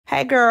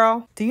Hey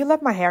girl, do you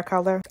love my hair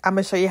color? I'm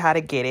gonna show you how to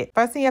get it.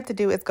 First thing you have to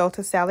do is go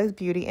to Sally's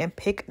Beauty and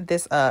pick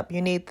this up.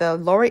 You need the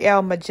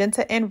L'Oreal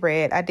Magenta and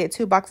Red. I did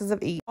 2 boxes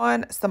of each.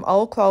 On some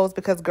old clothes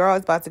because girl,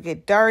 it's about to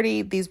get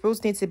dirty. These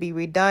roots need to be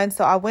redone.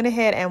 So I went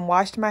ahead and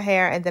washed my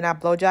hair and then I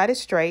blow dried it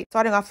straight.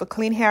 Starting off with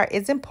clean hair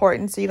is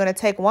important. So you're gonna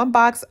take 1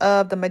 box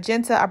of the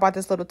Magenta. I brought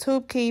this little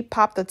tube key,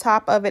 pop the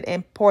top of it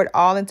and pour it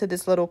all into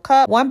this little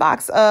cup. 1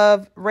 box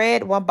of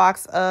Red, 1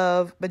 box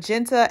of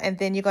Magenta, and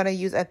then you're gonna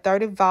use a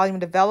 30 volume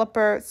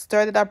developer.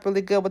 Stir it up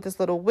really good with this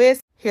little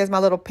whisk. Here's my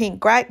little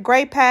pink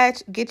gray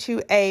patch. Get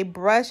you a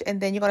brush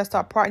and then you're going to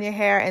start parting your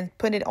hair and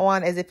putting it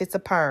on as if it's a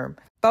perm.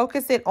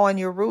 Focus it on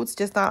your roots,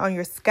 just not on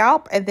your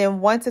scalp. And then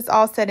once it's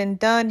all said and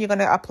done, you're going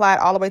to apply it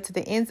all the way to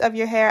the ends of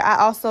your hair. I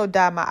also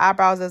dyed my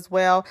eyebrows as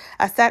well.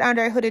 I sat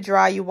under a hooded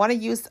dryer. You want to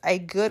use a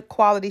good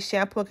quality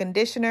shampoo and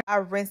conditioner. I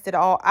rinsed it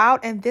all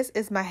out and this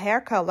is my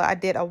hair color. I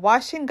did a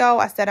wash and go.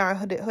 I sat on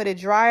a hooded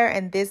dryer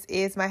and this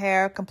is my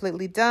hair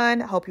completely done.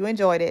 Hope you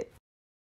enjoyed it.